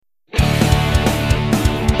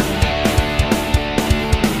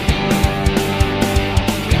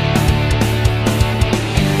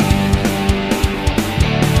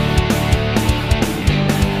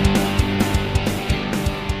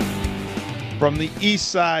From the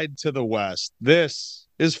east side to the west, this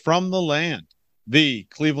is From the Land, the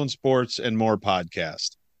Cleveland Sports and More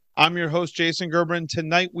podcast. I'm your host, Jason Gerber, and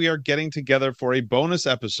tonight we are getting together for a bonus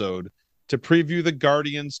episode to preview the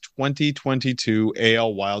Guardians 2022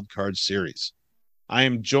 AL Wildcard Series. I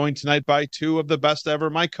am joined tonight by two of the best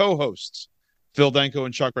ever. My co-hosts, Phil Denko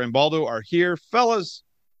and Chuck Rambaldo, are here. Fellas,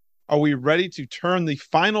 are we ready to turn the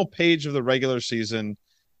final page of the regular season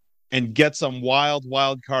and get some wild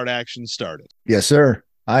card action started? Yes, sir.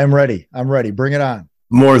 I am ready. I'm ready. Bring it on.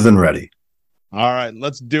 More than ready. All right,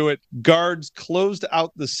 let's do it. Guards closed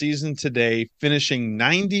out the season today, finishing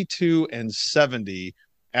 92-70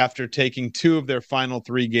 after taking two of their final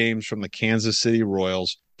three games from the Kansas City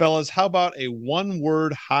Royals. Fellas, how about a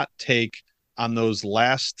one-word hot take on those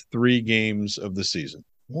last three games of the season?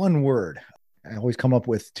 One word. I always come up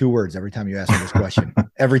with two words every time you ask me this question.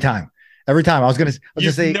 Every time. I was going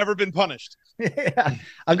to say, never been punished. Yeah,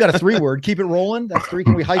 I've got a 3-word. Keep it rolling. That's three.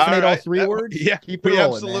 Can we hyphenate all 3 words? Yeah, keep it we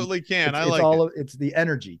rolling, absolutely man. can. It's the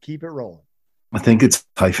energy. Keep it rolling. I think it's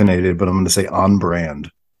hyphenated, but I'm going to say on brand.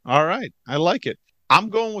 All right. I like it. I'm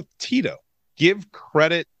going with Tito. Give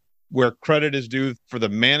credit where credit is due for the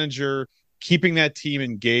manager keeping that team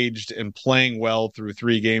engaged and playing well through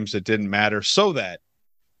 3 games that didn't matter so that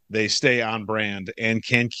they stay on brand and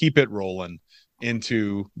can keep it rolling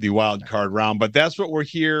into the wild card round. But that's what we're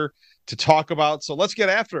here to talk about. So let's get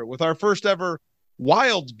after it with our first ever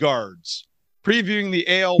Wild Guards, previewing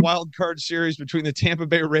the AL Wild Card Series between the Tampa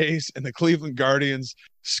Bay Rays and the Cleveland Guardians.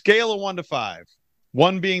 Scale of 1 to 5.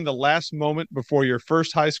 1 being the last moment before your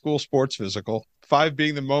first high school sports physical. 5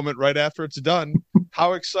 being the moment right after it's done.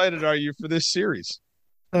 How excited are you for this series?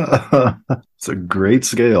 It's a great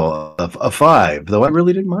scale of a 5, though I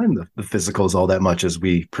really didn't mind the physicals all that much as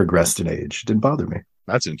we progressed in age. It didn't bother me.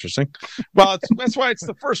 That's interesting. Well, that's why it's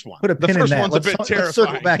the first one. Put a pin the first in that. one's a bit terrifying. Let's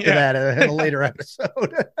circle back to that in a later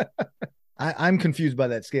episode. I'm confused by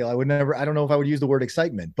that scale. I don't know if I would use the word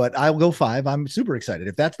excitement, but I'll go 5. I'm super excited.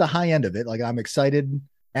 If that's the high end of it, like I'm excited,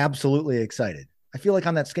 absolutely excited. I feel like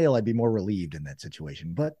on that scale, I'd be more relieved in that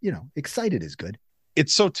situation, but excited is good.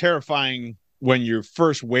 It's so terrifying when you're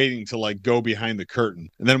first waiting to like go behind the curtain.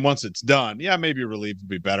 And then once it's done, maybe relieved would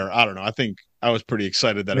be better. I don't know. I think I was pretty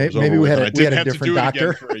excited that it was over with. I didn't have to do it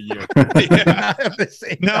again for a year.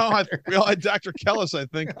 We all had Dr. Kellis, I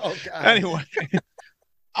think. Oh, God. Anyway,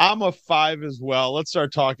 I'm a 5 as well. Let's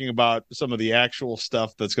start talking about some of the actual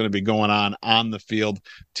stuff that's going to be going on the field.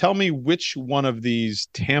 Tell me which one of these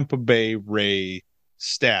Tampa Bay Ray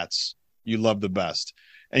stats you love the best.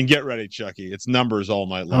 And get ready, Chucky. It's numbers all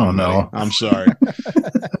night long. Oh, no. Buddy. I'm sorry.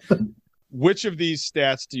 Which of these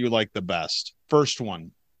stats do you like the best? First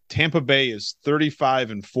one, Tampa Bay is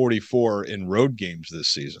 35-44 in road games this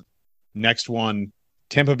season. Next one,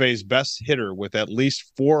 Tampa Bay's best hitter with at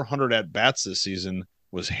least 400 at-bats this season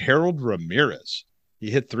was Harold Ramirez.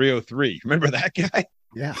 He hit 303. Remember that guy?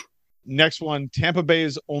 Yeah. Next one, Tampa Bay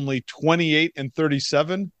is only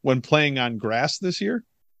 28-37 when playing on grass this year.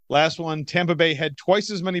 Last one, Tampa Bay had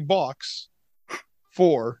twice as many balks,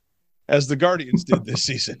 4, as the Guardians did this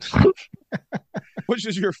season. Which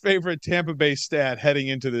is your favorite Tampa Bay stat heading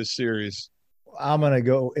into this series? I'm going to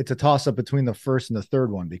go. It's a toss-up between the first and the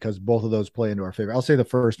third one because both of those play into our favor. I'll say the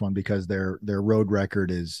first one because their road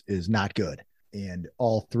record is not good. And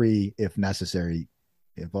all 3, if necessary,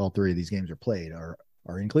 if all 3 of these games are played, are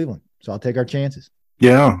in Cleveland. So I'll take our chances.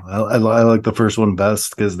 Yeah, I like the first one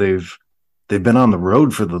best because they've been on the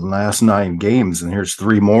road for the last 9 games, and here's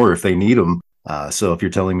 3 more if they need them. So if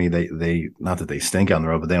you're telling me they not that they stink on the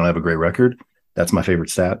road, but they don't have a great record, that's my favorite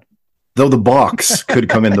stat. Though the box could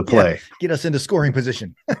come into play. Yeah, get us into scoring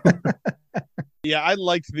position. Yeah, I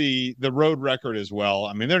liked the road record as well.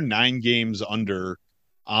 I mean, they're 9 games under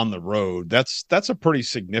on the road. That's a pretty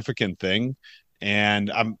significant thing.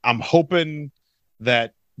 And I'm hoping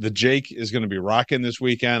that the Jake is going to be rocking this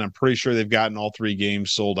weekend. I'm pretty sure they've gotten all 3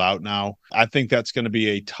 games sold out now. I think that's going to be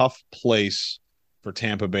a tough place for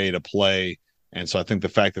Tampa Bay to play. And so I think the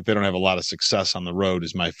fact that they don't have a lot of success on the road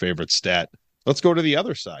is my favorite stat. Let's go to the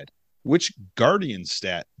other side. Which Guardian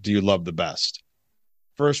stat do you love the best?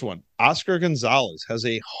 First one, Oscar Gonzalez has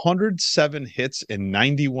 107 hits in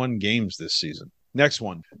 91 games this season. Next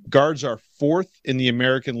one, Guards are 4th in the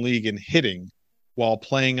American League in hitting while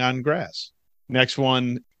playing on grass. Next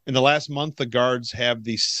one, in the last month, the Guards have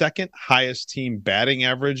the 2nd highest team batting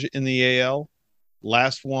average in the AL.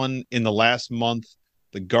 Last one, in the last month,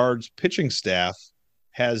 the Guards pitching staff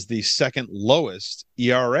has the 2nd lowest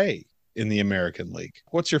ERA in the American League.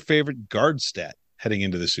 What's your favorite Guard stat heading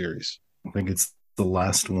into the series? I think it's the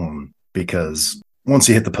last one because once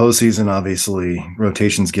you hit the postseason, obviously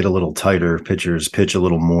rotations get a little tighter. Pitchers pitch a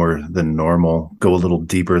little more than normal, go a little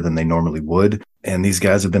deeper than they normally would. And these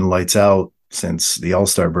guys have been lights out since the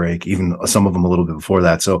All-Star break, even some of them a little bit before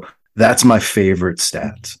that. So that's my favorite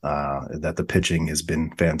stat, that the pitching has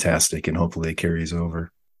been fantastic, and hopefully it carries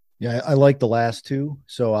over. Yeah, I like the last two,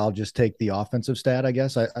 so I'll just take the offensive stat, I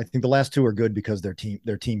guess. I think the last two are good because they're team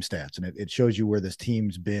stats, and it shows you where this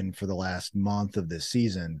team's been for the last month of this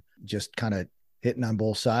season, just kind of hitting on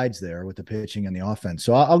both sides there with the pitching and the offense.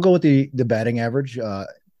 So I'll go with the batting average.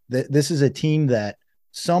 This is a team that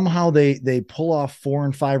somehow they pull off 4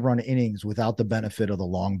 and 5 run innings without the benefit of the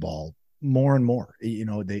long ball more and more. You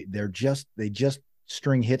know, they just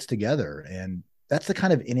string hits together, and that's the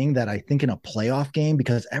kind of inning that I think in a playoff game,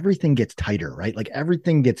 because everything gets tighter, right? Like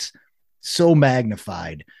everything gets so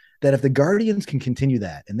magnified that if the Guardians can continue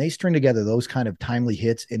that and they string together those kind of timely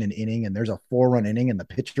hits in an inning, and there's a 4-run inning and the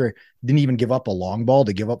pitcher didn't even give up a long ball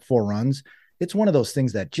to give up 4 runs, it's one of those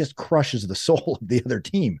things that just crushes the soul of the other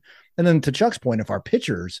team. And then to Chuck's point, if our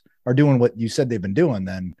pitchers are doing what you said they've been doing,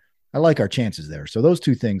 then I like our chances there. So those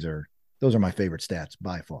two things those are my favorite stats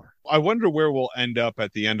by far. I wonder where we'll end up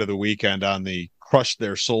at the end of the weekend on the crush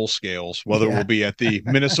their soul scales, whether we'll be at the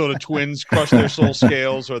Minnesota Twins crush their soul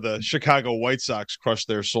scales or the Chicago White Sox crush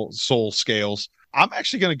their soul scales. I'm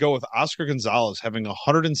actually going to go with Oscar Gonzalez having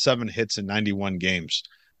 107 hits in 91 games,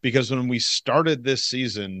 because when we started this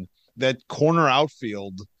season, that corner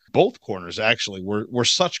outfield, both corners actually were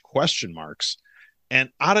such question marks, and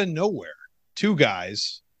out of nowhere, 2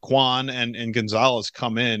 guys, Kwan and Gonzalez,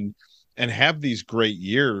 come in and have these great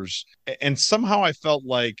years. And somehow I felt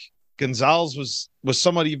like Gonzalez was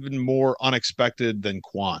somewhat even more unexpected than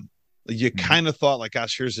Kwan. You kind of thought like,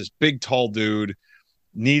 gosh, here's this big, tall dude,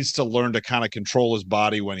 needs to learn to kind of control his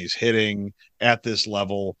body when he's hitting at this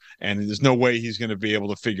level. And there's no way he's going to be able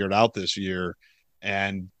to figure it out this year.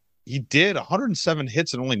 And he did. 107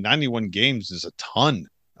 hits in only 91 games is a ton.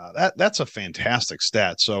 That's a fantastic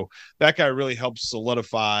stat. So that guy really helps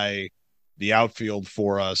solidify the outfield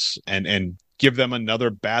for us and give them another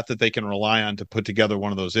bat that they can rely on to put together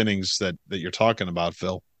one of those innings that you're talking about,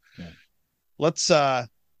 Phil. Yeah. Let's talk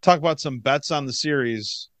about some bets on the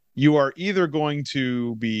series. You are either going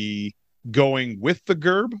to be going with the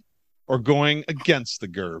Gerb or going against the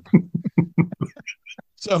Gerb.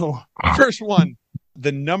 So first one,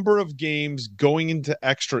 the number of games going into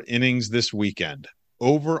extra innings this weekend,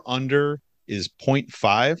 over under is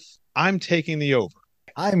 0.5. I'm taking the over.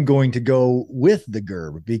 I'm going to go with the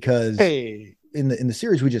Gerb because in the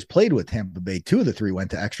series we just played with Tampa Bay, 2 of the 3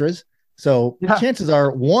 went to extras. So chances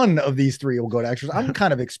are one of these 3 will go to extras. I'm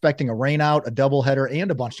kind of expecting a rain out, a doubleheader,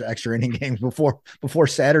 and a bunch of extra inning games before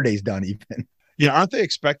Saturday's done even. Yeah, aren't they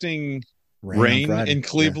expecting rain in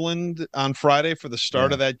Cleveland on Friday for the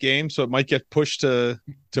start of that game? So it might get pushed to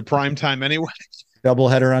prime time anyway.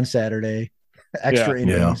 Doubleheader on Saturday, extra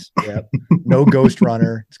innings. Yep. No ghost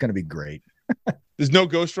runner. It's going to be great. There's no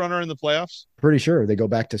ghost runner in the playoffs? Pretty sure they go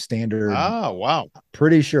back to standard. Oh, wow.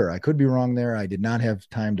 Pretty sure. I could be wrong there. I did not have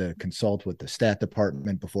time to consult with the stat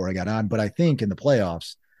department before I got on, but I think in the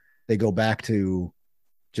playoffs, they go back to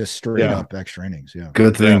just straight up extra innings. Yeah.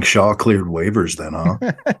 Good thing Shaw cleared waivers then, huh?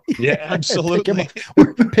 Yeah, absolutely.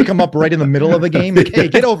 Pick him up right in the middle of a game. Like, hey,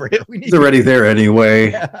 get over here. They're already there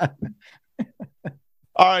anyway. Yeah.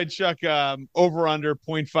 All right, Chuck, over under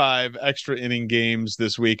 0.5 extra inning games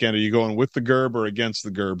this weekend. Are you going with the Gerb or against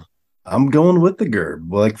the Gerb? I'm going with the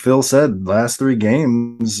Gerb. Like Phil said, last 3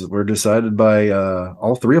 games were decided by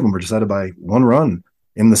all 3 of them were decided by 1 run.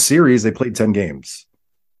 In the series, they played 10 games.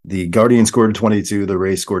 The Guardians scored 22, the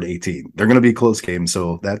Rays scored 18. They're going to be close games,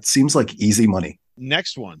 so that seems like easy money.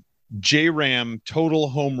 Next one, J-Ram total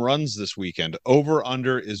home runs this weekend. Over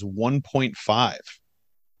under is 1.5.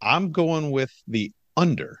 I'm going with the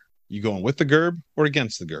under. You going with the Gerb or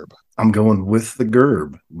against the Gerb? I'm going with the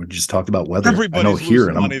Gerb. We just talked about weather. Everybody's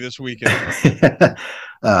losing money this weekend.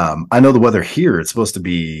 I know the weather here. It's supposed to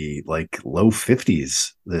be like low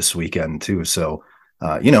 50s this weekend too. So,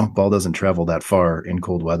 ball doesn't travel that far in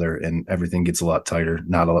cold weather, and everything gets a lot tighter.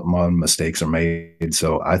 Not a lot more mistakes are made.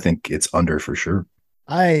 So I think it's under for sure.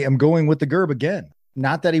 I am going with the Gerb again.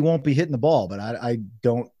 Not that he won't be hitting the ball, but I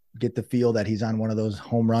don't get the feel that he's on one of those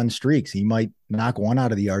home run streaks. He might knock one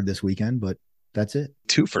out of the yard this weekend, but that's it.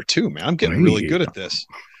 2 for 2, man. I'm getting really good at this.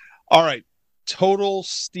 All right. Total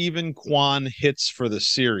Steven Kwan hits for the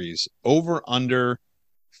series. Over under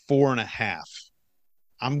 4.5.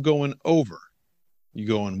 I'm going over. You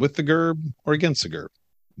going with the Gerb or against the Gerb?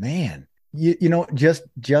 Man,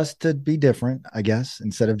 just to be different, I guess,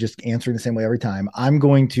 instead of just answering the same way every time, I'm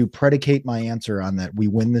going to predicate my answer on that we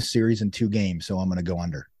win this series in 2 games. So I'm going to go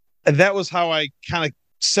under. And that was how I kind of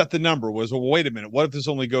set the number was, well, wait a minute. What if this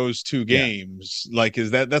only goes 2 games? Yeah. Like,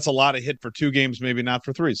 that's a lot of hit for 2 games, maybe not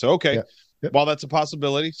for 3. So, okay. Yep. Well, that's a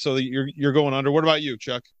possibility. So you're going under. What about you,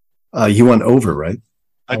 Chuck? You went over, right?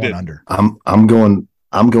 I did. Under. I'm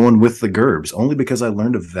going with the Gerbs only because I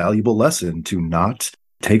learned a valuable lesson to not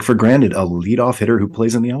take for granted a leadoff hitter who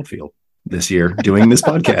plays in the outfield this year doing this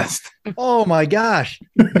podcast. Oh my gosh.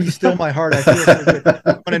 Be still my heart. I feel so good.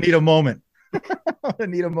 I'm going to need a moment.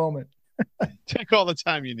 Take all the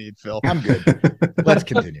time you need, Phil. I'm good. Let's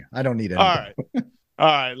continue. I don't need anything. All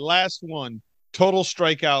right. Last one. Total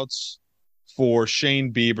strikeouts for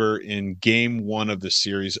Shane Bieber in game 1 of the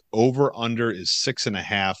series. Over under is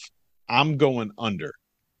 6.5. I'm going under.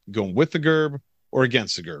 Going with the Gerb or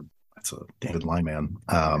against the Gerb? That's a good line, man.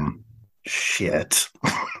 Shit.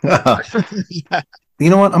 You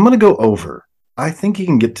know what? I'm going to go over. I think he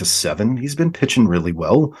can get to 7. He's been pitching really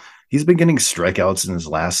well. He's been getting strikeouts in his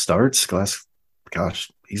last starts.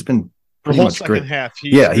 He's been pretty much great. Half,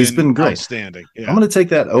 he's been great. Outstanding. Yeah. I'm going to take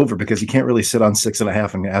that over because you can't really sit on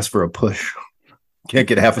 6.5 and ask for a push. Can't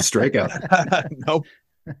get half a strikeout. Nope.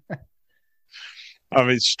 I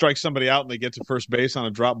mean, strike somebody out and they get to first base on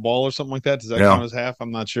a drop ball or something like that. Does that count as half?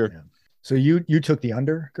 I'm not sure. Yeah. So you took the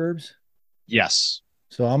under, Gerbs? Yes.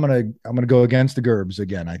 So I'm gonna go against the Gerbs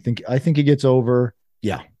again. I think he gets over.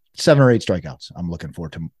 Yeah, 7 or 8 strikeouts. I'm looking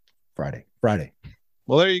forward to Friday.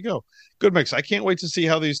 Well, there you go. Good mix. I can't wait to see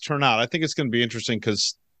how these turn out. I think it's going to be interesting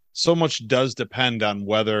because so much does depend on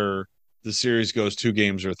whether the series goes 2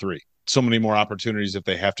 games or 3. So many more opportunities if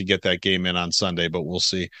they have to get that game in on Sunday, but we'll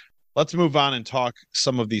see. Let's move on and talk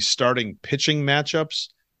some of these starting pitching matchups.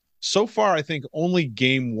 So far, I think only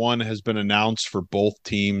game 1 has been announced for both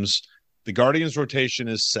teams. The Guardians rotation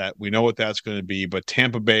is set. We know what that's going to be, but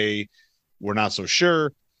Tampa Bay, we're not so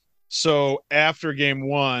sure. So after game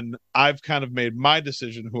 1, I've kind of made my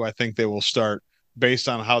decision who I think they will start based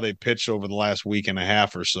on how they pitched over the last week and a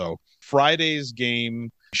half or so. Friday's game,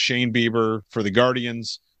 Shane Bieber for the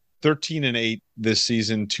Guardians, 13-8 this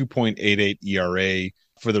season, 2.88 ERA.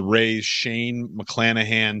 For the Rays, Shane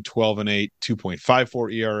McClanahan, 12-8,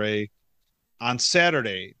 2.54 ERA. On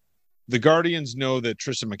Saturday, the Guardians know that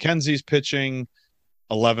Tristan McKenzie's pitching,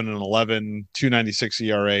 11-11, 2.96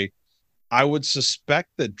 ERA. I would suspect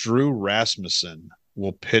that Drew Rasmussen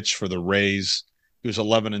will pitch for the Rays, who's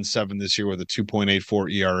 11-7 this year with a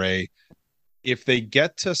 2.84 ERA. If they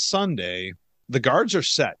get to Sunday, the guards are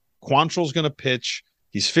set. Quantrill's going to pitch.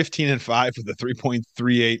 He's 15-5 with a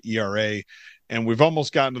 3.38 ERA. And we've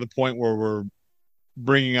almost gotten to the point where we're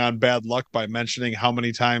bringing on bad luck by mentioning how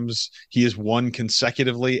many times he has won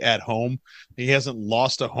consecutively at home. He hasn't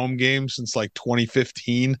lost a home game since like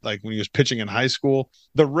 2015, like when he was pitching in high school.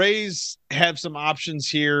 The Rays have some options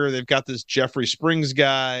here. They've got this Jeffrey Springs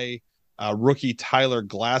guy, rookie Tyler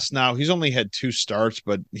Glasnow. He's only had 2 starts,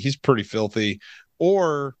 but he's pretty filthy.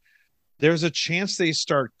 Or there's a chance they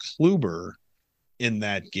start Kluber in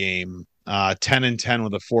that game. 10-10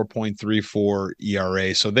 with a 4.34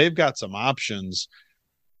 ERA. So they've got some options.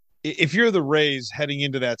 If you're the Rays heading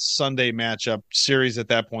into that Sunday matchup series at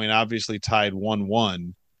that point, obviously tied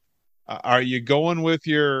 1-1, are you going with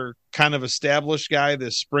your kind of established guy,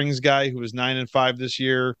 this Springs guy who was 9-5 this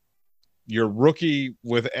year, your rookie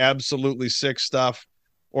with absolutely sick stuff,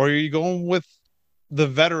 or are you going with the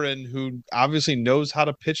veteran who obviously knows how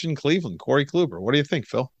to pitch in Cleveland, Corey Kluber? What do you think,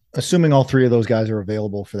 Phil? Assuming all 3 of those guys are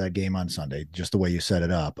available for that game on Sunday, just the way you set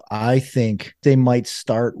it up, I think they might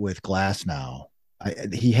start with Glasnow.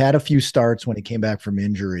 He had a few starts when he came back from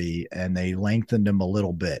injury, and they lengthened him a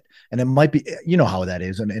little bit. And it might be, you know how that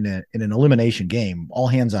is in an elimination game, all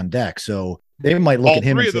hands on deck. So they might look at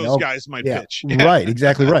him and say, all 3 of those guys might pitch. Right,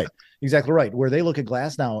 exactly right. Exactly right. Where they look at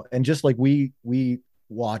Glasnow, and just like we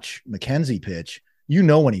watch McKenzie pitch, you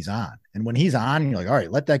know when he's on. And when he's on, you're like, all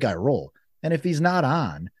right, let that guy roll. And if he's not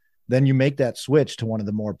on, then you make that switch to one of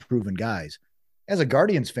the more proven guys. As a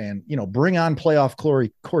Guardians fan, bring on playoff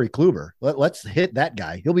Corey Kluber. Let's hit that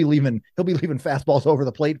guy. He'll be leaving fastballs over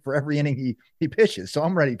the plate for every inning he pitches. So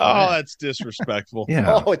I'm ready for that. That's disrespectful.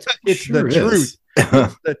 Yeah. Oh, it's sure the truth.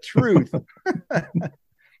 It's the truth.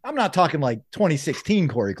 I'm not talking like 2016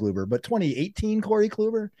 Corey Kluber, but 2018 Corey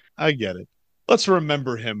Kluber. I get it. Let's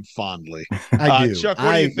remember him fondly. I do. Chuck,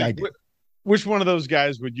 what do you think? Which one of those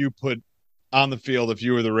guys would you put on the field if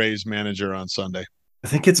you were the Rays manager on Sunday? I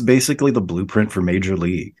think it's basically the blueprint for Major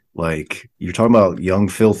League. Like, you're talking about young,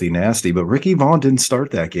 filthy, nasty, but Ricky Vaughn didn't start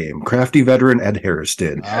that game. Crafty veteran Ed Harris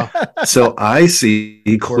did. So I see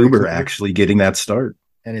Kluber actually getting that start.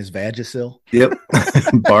 And his Vagisil. Yep.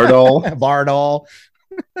 Bardol. Bardol.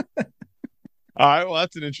 All All right, well,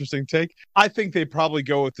 that's an interesting take. I think they probably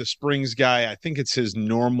go with the Springs guy. I think it's his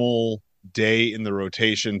normal day in the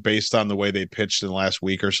rotation based on the way they pitched in the last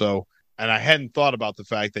week or so. And I hadn't thought about the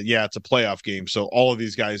fact that, yeah, it's a playoff game. So all of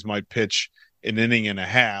these guys might pitch an inning and a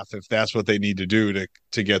half if that's what they need to do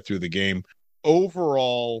to get through the game.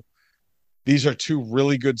 Overall, these are two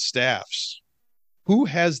really good staffs. Who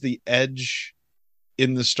has the edge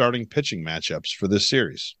in the starting pitching matchups for this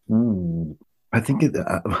series? Ooh, I think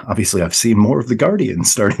obviously I've seen more of the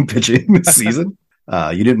Guardians starting pitching this season.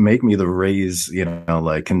 You didn't make me the Rays,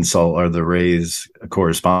 consult or the Rays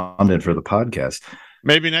correspondent for the podcast.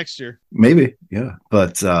 Maybe next year. Maybe, yeah.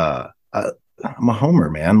 But I'm a homer,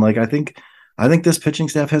 man. Like I think this pitching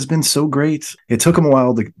staff has been so great. It took them a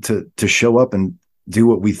while to show up and do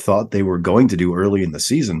what we thought they were going to do early in the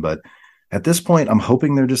season, but at this point, I'm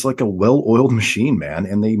hoping they're just like a well-oiled machine, man,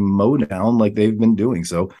 and they mow down like they've been doing.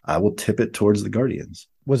 So I will tip it towards the Guardians.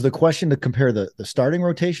 Was the question to compare the starting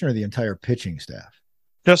rotation or the entire pitching staff?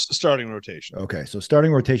 Just the starting rotation. Okay, so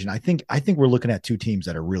starting rotation. I think we're looking at two teams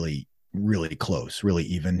that are really, really close, really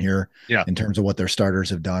even here. Yeah. In terms of what their starters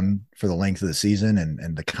have done for the length of the season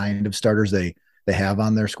and the kind of starters they have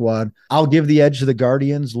on their squad. I'll give the edge to the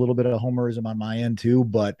Guardians, a little bit of homerism on my end too,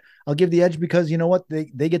 but I'll give the edge because you know what?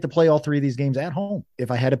 They get to play all three of these games at home.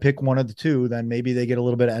 If I had to pick one of the two, then maybe they get a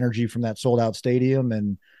little bit of energy from that sold out stadium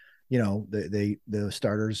and, the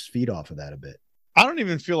starters feed off of that a bit. I don't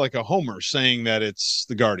even feel like a homer saying that it's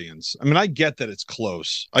the Guardians. I mean, I get that it's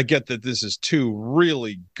close. I get that this is two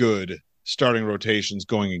really good starting rotations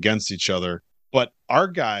going against each other, but our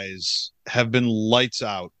guys have been lights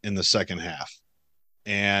out in the second half.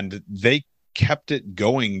 And they kept it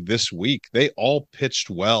going this week. They all pitched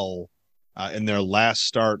well in their last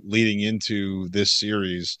start leading into this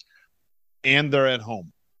series, and they're at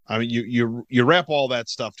home. I mean, you wrap all that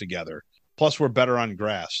stuff together. Plus, we're better on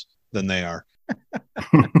grass than they are.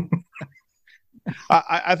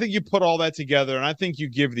 I think you put all that together, and I think you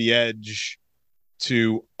give the edge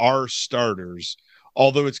to our starters.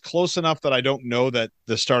 Although it's close enough that I don't know that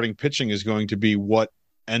the starting pitching is going to be what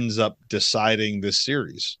ends up deciding this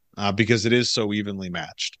series because it is so evenly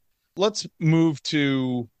matched. Let's move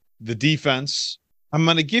to the defense. I'm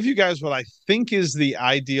going to give you guys what I think is the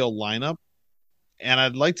ideal lineup, and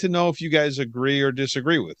I'd like to know if you guys agree or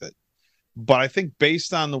disagree with it. But I think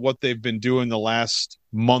based on what they've been doing the last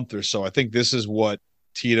month or so, I think this is what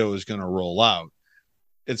Tito is going to roll out.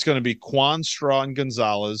 It's going to be Juan, Straw, and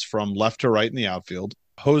Gonzalez from left to right in the outfield,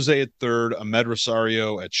 Jose at third, Ahmed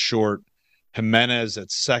Rosario at short, Jimenez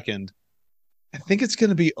at second. I think it's going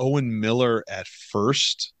to be Owen Miller at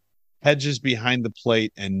first, Hedges behind the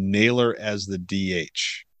plate, and Naylor as the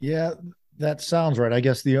DH. Yeah, that sounds right. I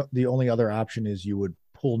guess the only other option is you would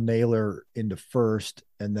pull Naylor into first,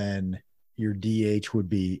 and then your DH would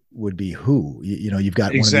be who? You've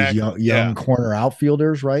got exactly. One of these young corner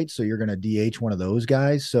outfielders, right? So you're going to DH one of those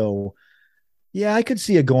guys. So yeah, I could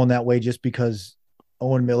see it going that way just because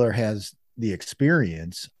Owen Miller has the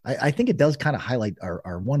experience. I think it does kind of highlight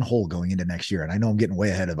our one hole going into next year. And I know I'm getting way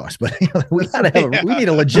ahead of us, but we gotta have we need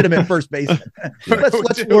a legitimate first baseman.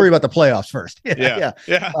 let's worry about the playoffs first. Yeah.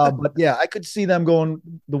 But yeah, I could see them going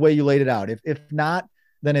the way you laid it out. If not,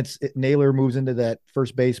 then Naylor moves into that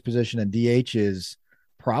first base position, and DH is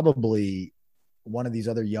probably one of these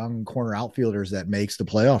other young corner outfielders that makes the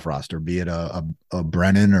playoff roster, be it a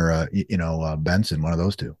Brennan or a Benson, one of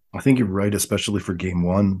those two. I think you're right, especially for game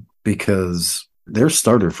one, because their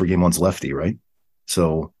starter for game one's lefty, right?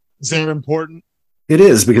 So is that important? It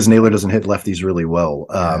is, because Naylor doesn't hit lefties really well.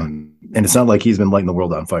 And it's not like he's been lighting the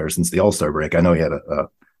world on fire since the All-Star break. I know he had a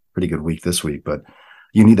pretty good week this week, but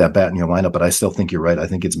you need that bat in your lineup. But I still think you're right. I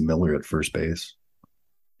think it's Miller at first base.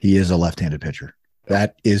 He is a left-handed pitcher.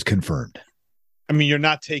 That is confirmed. I mean, you're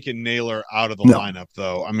not taking Naylor out of the lineup,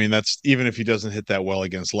 though. I mean, that's even if he doesn't hit that well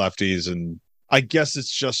against lefties. And I guess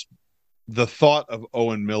it's just the thought of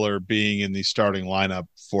Owen Miller being in the starting lineup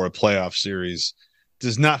for a playoff series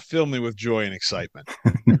does not fill me with joy and excitement.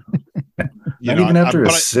 Even after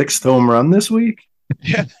a sixth home run this week?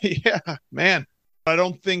 Yeah, man. I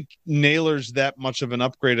don't think Naylor's that much of an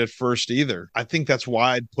upgrade at first either. I think that's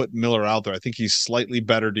why I'd put Miller out there. I think he's slightly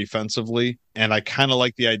better defensively, and I kind of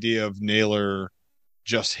like the idea of Naylor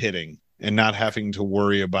just hitting and not having to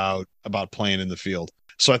worry about playing in the field.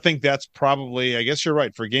 So I think that's probably, I guess you're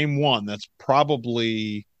right, for game one, that's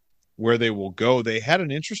probably where they will go. They had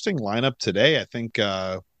an interesting lineup today. I think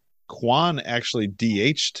Quan actually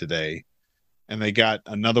DH'd today, and they got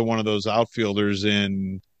another one of those outfielders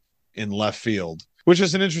in left field, which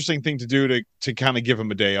is an interesting thing to do to kind of give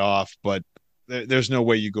him a day off. But there's no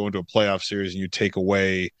way you go into a playoff series and you take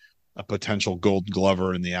away a potential Gold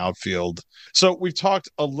Glover in the outfield. So we've talked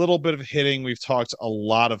a little bit of hitting. We've talked a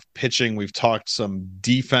lot of pitching. We've talked some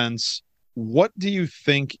defense. What do you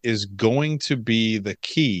think is going to be the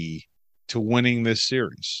key to winning this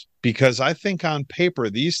series? Because I think on paper,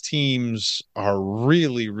 these teams are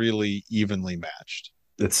really, really evenly matched.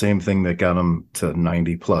 The same thing that got them to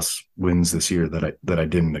 90 plus wins this year that I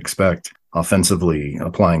didn't expect. Offensively,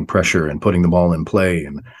 applying pressure and putting the ball in play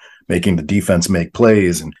and making the defense make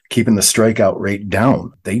plays and keeping the strikeout rate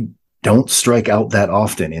down. They don't strike out that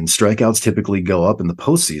often, and strikeouts typically go up in the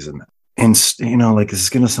postseason. And, like, this is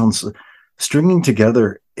going to sound, stringing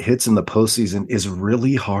together hits in the postseason is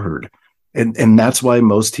really hard. And that's why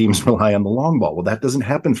most teams rely on the long ball. Well, that doesn't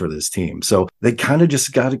happen for this team. So they kind of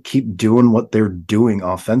just got to keep doing what they're doing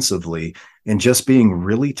offensively and just being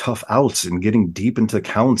really tough outs and getting deep into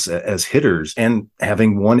counts as hitters and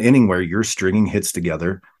having one inning where you're stringing hits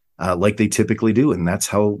together like they typically do. And that's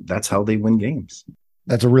how they win games.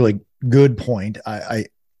 That's a really good point. I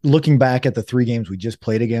looking back at the 3 games we just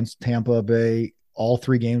played against Tampa Bay, all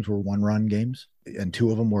 3 games were 1-run games and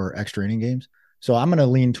 2 of them were extra inning games. So I'm going to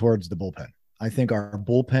lean towards the bullpen. I think our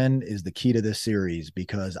bullpen is the key to this series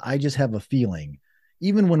because I just have a feeling,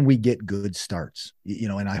 even when we get good starts,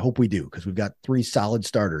 and I hope we do, because we've got 3 solid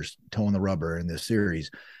starters toeing the rubber in this series,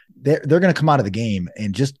 they're going to come out of the game.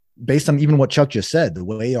 And just based on even what Chuck just said, the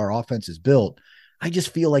way our offense is built, I just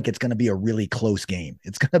feel like it's going to be a really close game.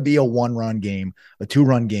 It's going to be a 1-run game, a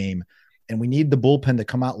 2-run game. And we need the bullpen to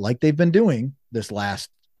come out like they've been doing this last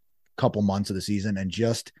couple months of the season and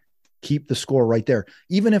just keep the score right there.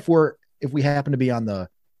 Even if we happen to be on the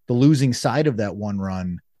losing side of that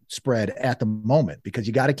 1-run spread at the moment, because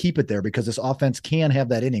you got to keep it there because this offense can have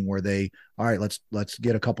that inning where all right, let's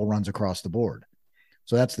get a couple runs across the board.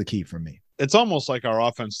 So that's the key for me. It's almost like our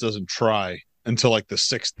offense doesn't try until like the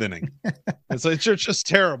 6th inning. It's like, it's just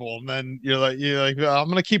terrible. And then you're like, I'm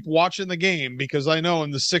going to keep watching the game because I know in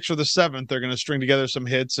the 6th or the 7th, they're going to string together some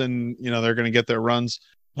hits and, they're going to get their runs.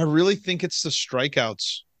 I really think it's the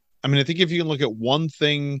strikeouts. I mean, I think if you can look at one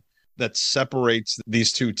thing that separates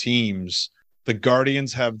these 2 teams, the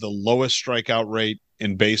Guardians have the lowest strikeout rate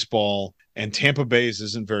in baseball, and Tampa Bay's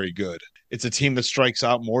isn't very good. It's a team that strikes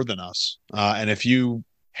out more than us. And if you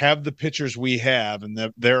have the pitchers we have and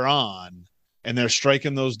they're on and they're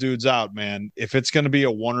striking those dudes out, man, if it's going to be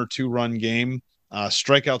a 1 or 2 run game,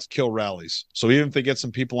 strikeouts kill rallies. So even if they get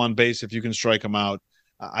some people on base, if you can strike them out,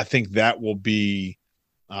 I think that will be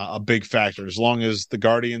a big factor. As long as the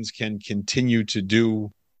Guardians can continue to do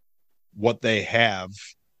what they have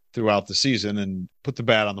throughout the season and put the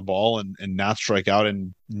bat on the ball and not strike out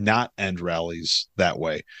and not end rallies that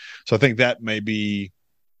way. So I think that may be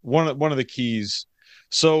one of the keys.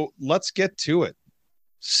 So let's get to it.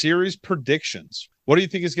 Series predictions. What do you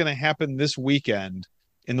think is going to happen this weekend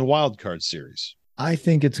in the wild card series? I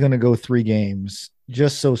think it's going to go 3 games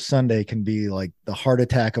just so Sunday can be like the heart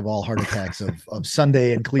attack of all heart attacks of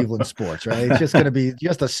Sunday in Cleveland sports, right? It's just going to be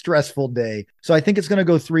just a stressful day. So I think it's going to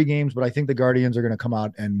go 3 games, but I think the Guardians are going to come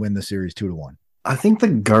out and win the series 2-1. I think the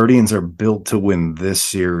Guardians are built to win this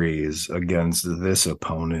series against this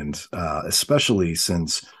opponent, especially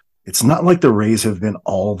since it's not like the Rays have been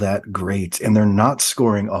all that great and they're not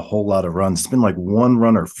scoring a whole lot of runs. It's been like 1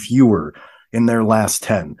 run or fewer in their last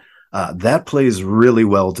 10. That plays really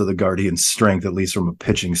well to the Guardians' strength, at least from a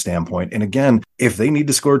pitching standpoint. And again, if they need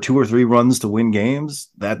to score 2 or 3 runs to win games,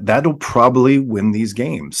 that'll probably win these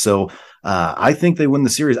games. So I think they win the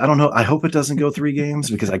series. I don't know. I hope it doesn't go 3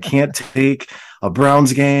 games because I can't take a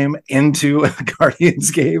Browns game into a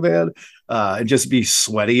Guardians game, man, and just be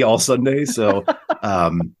sweaty all Sunday. So,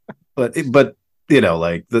 but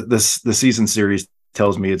like the season series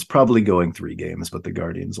tells me it's probably going 3 games, but the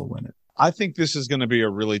Guardians will win it. I think this is going to be a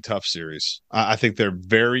really tough series. I think they're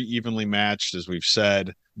very evenly matched, as we've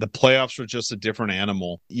said. The playoffs are just a different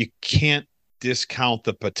animal. You can't discount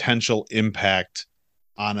the potential impact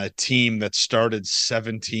on a team that started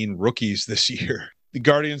 17 rookies this year. The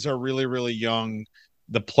Guardians are really, really young.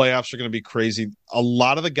 The playoffs are going to be crazy. A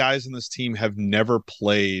lot of the guys in this team have never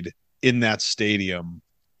played in that stadium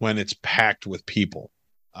when it's packed with people.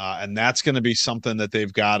 And that's going to be something that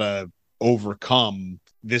they've got to overcome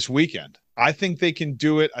this weekend. I think they can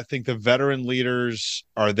do it. I think the veteran leaders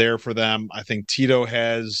are there for them. I think Tito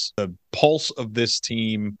has the pulse of this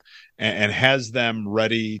team and has them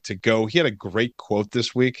ready to go. He had a great quote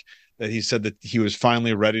this week that he said that he was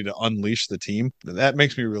finally ready to unleash the team. That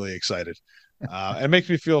makes me really excited. It makes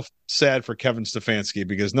me feel sad for Kevin Stefanski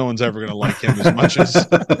because no one's ever going to like him as much as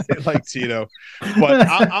they like Tito. But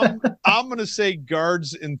I'm going to say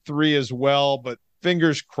Guards in 3 as well, but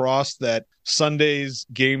fingers crossed that Sunday's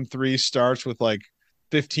game 3 starts with like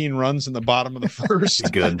 15 runs in the bottom of the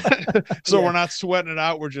first. Good. So we're not sweating it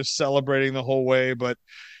out. We're just celebrating the whole way. But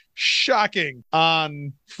shocking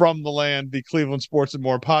on From the Land, the Cleveland Sports and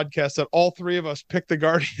More podcast, that all three of us picked the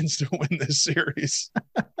Guardians to win this series.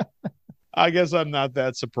 I guess I'm not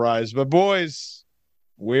that surprised. But boys,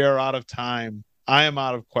 we are out of time. I am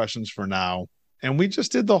out of questions for now. And we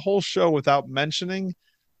just did the whole show without mentioning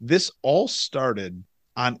this all started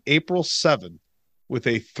on April 7th with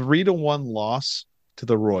a 3-1 loss to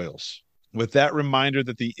the Royals. With that reminder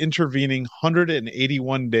that the intervening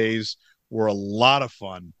 181 days were a lot of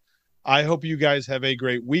fun. I hope you guys have a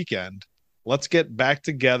great weekend. Let's get back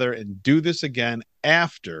together and do this again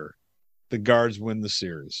after the Guards win the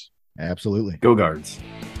series. Absolutely. Go Guards.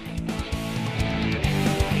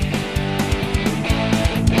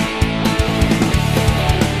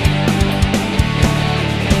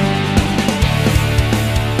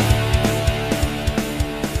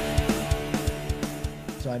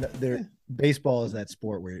 So I know baseball is that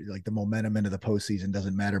sport where like the momentum into the postseason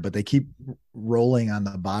doesn't matter, but they keep rolling on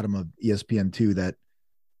the bottom of ESPN2 that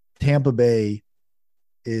Tampa Bay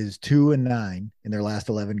is 2-9 in their last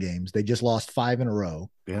 11 games. They just lost 5 in a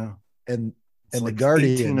row. Yeah. And It's the like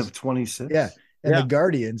Guardians 18 of 26. Yeah. And the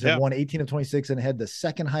Guardians have Yeah. won 18 of 26 and had the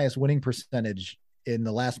second highest winning percentage in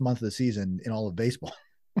the last month of the season in all of baseball.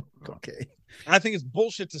 Okay. I think it's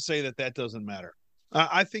bullshit to say that doesn't matter.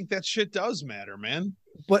 I think that shit does matter, man.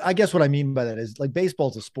 But I guess what I mean by that is like baseball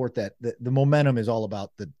is a sport that the momentum is all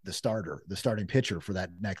about the starting pitcher for that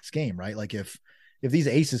next game, right? Like if these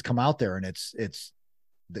aces come out there and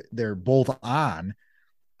they're both on,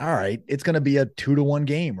 all right, it's going to be a 2-1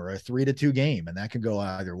 game or a 3-2 game. And that can go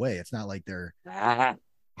either way. It's not like they're that's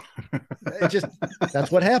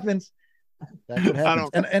what happens. That's what happens.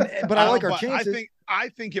 But I like our chances. I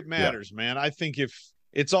think it matters, man. I think if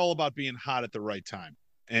it's all about being hot at the right time.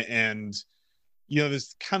 And you know,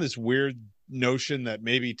 there's kind of this weird notion that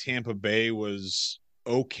maybe Tampa Bay was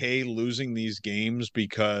okay losing these games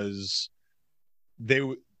because they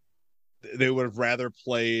would have rather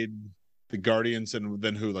played the Guardians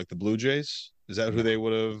than who, like the Blue Jays? Is that who they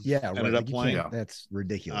would have ended up playing? Yeah. That's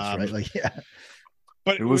ridiculous, right? Like, yeah.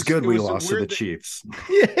 But it was good we lost to the Chiefs.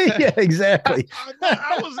 Yeah, exactly.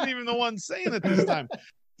 I wasn't even the one saying it this time.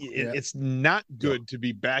 It's not good to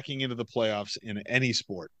be backing into the playoffs in any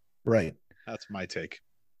sport. Right. That's my take.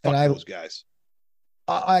 Fuck those guys.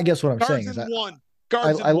 I guess what I'm saying is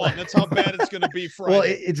Guards in one. That's how bad it's going to be Friday. Well,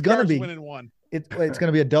 it's going to be winning one. It's going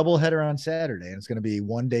to be a double header on Saturday, and it's going to be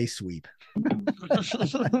 1-day sweep.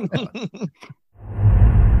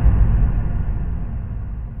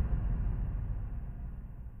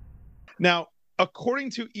 Now, according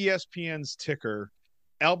to ESPN's ticker,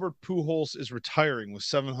 Albert Pujols is retiring with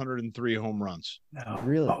 703 home runs. No,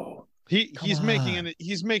 really? Oh, He's making an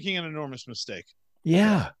enormous mistake.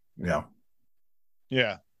 Yeah. yeah.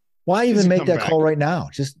 Yeah. Why even make that call right now?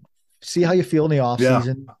 Just see how you feel in the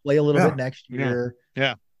offseason. Play a little bit next year.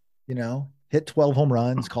 Yeah. You know, hit 12 home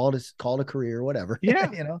runs, call it a career, whatever.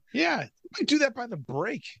 Yeah. You know? Yeah. You might do that by the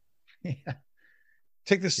break. Yeah.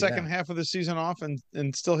 Take the second half of the season off and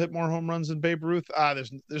still hit more home runs than Babe Ruth.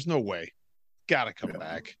 There's no way. Gotta come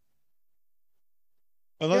back.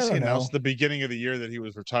 Unless he announced the beginning of the year that he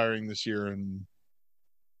was retiring this year, and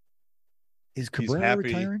is Cabrera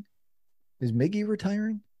retiring? Is Miggy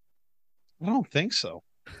retiring? I don't think so.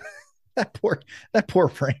 That poor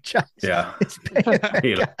franchise. Yeah.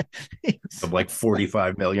 Of like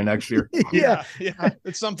 45 million next year. Yeah.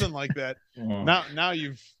 It's something like that. Now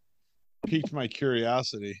you've piqued my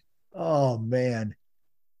curiosity. Oh man.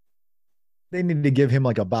 They need to give him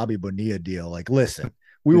like a Bobby Bonilla deal. Like, listen,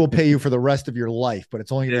 we will pay you for the rest of your life, but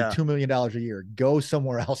it's only going to be $2 million a year. Go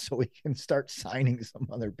somewhere else so we can start signing some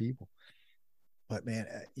other people. But man,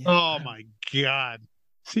 oh my God.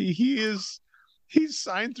 See, he's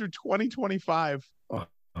signed through 2025.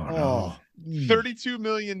 No. 32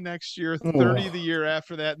 million next year, 30 the year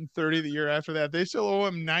after that, and 30 the year after that. They still owe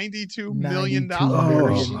him $92 million.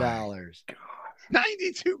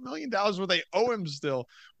 $92 million where they owe him still.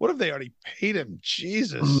 What have they already paid him?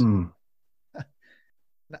 Jesus.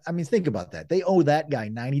 I mean, think about that. They owe that guy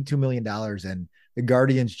 $92 million, and the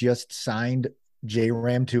Guardians just signed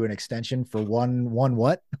J-Ram to an extension for one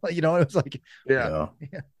what? You know, it was like, yeah,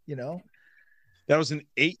 you know. That was an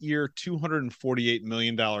 8-year, $248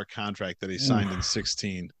 million contract that he signed in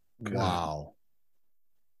 16. Wow.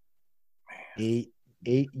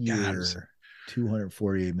 8-year,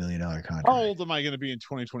 $248 million contract. How old am I going to be in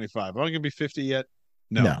 2025? Am I going to be 50 yet?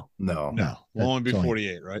 No. We'll only be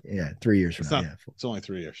 48, right? Yeah, 3 years from now. It's only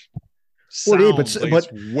 3 years. 48, but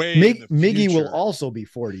Miggy will also be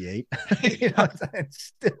 48. You know,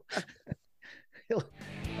 still,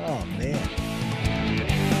 Oh, man.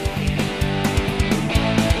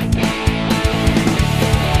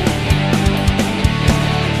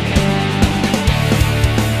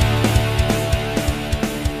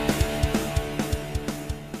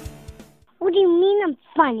 What do you mean I'm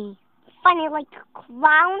funny? Funny like a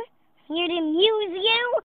clown? Here to amuse you?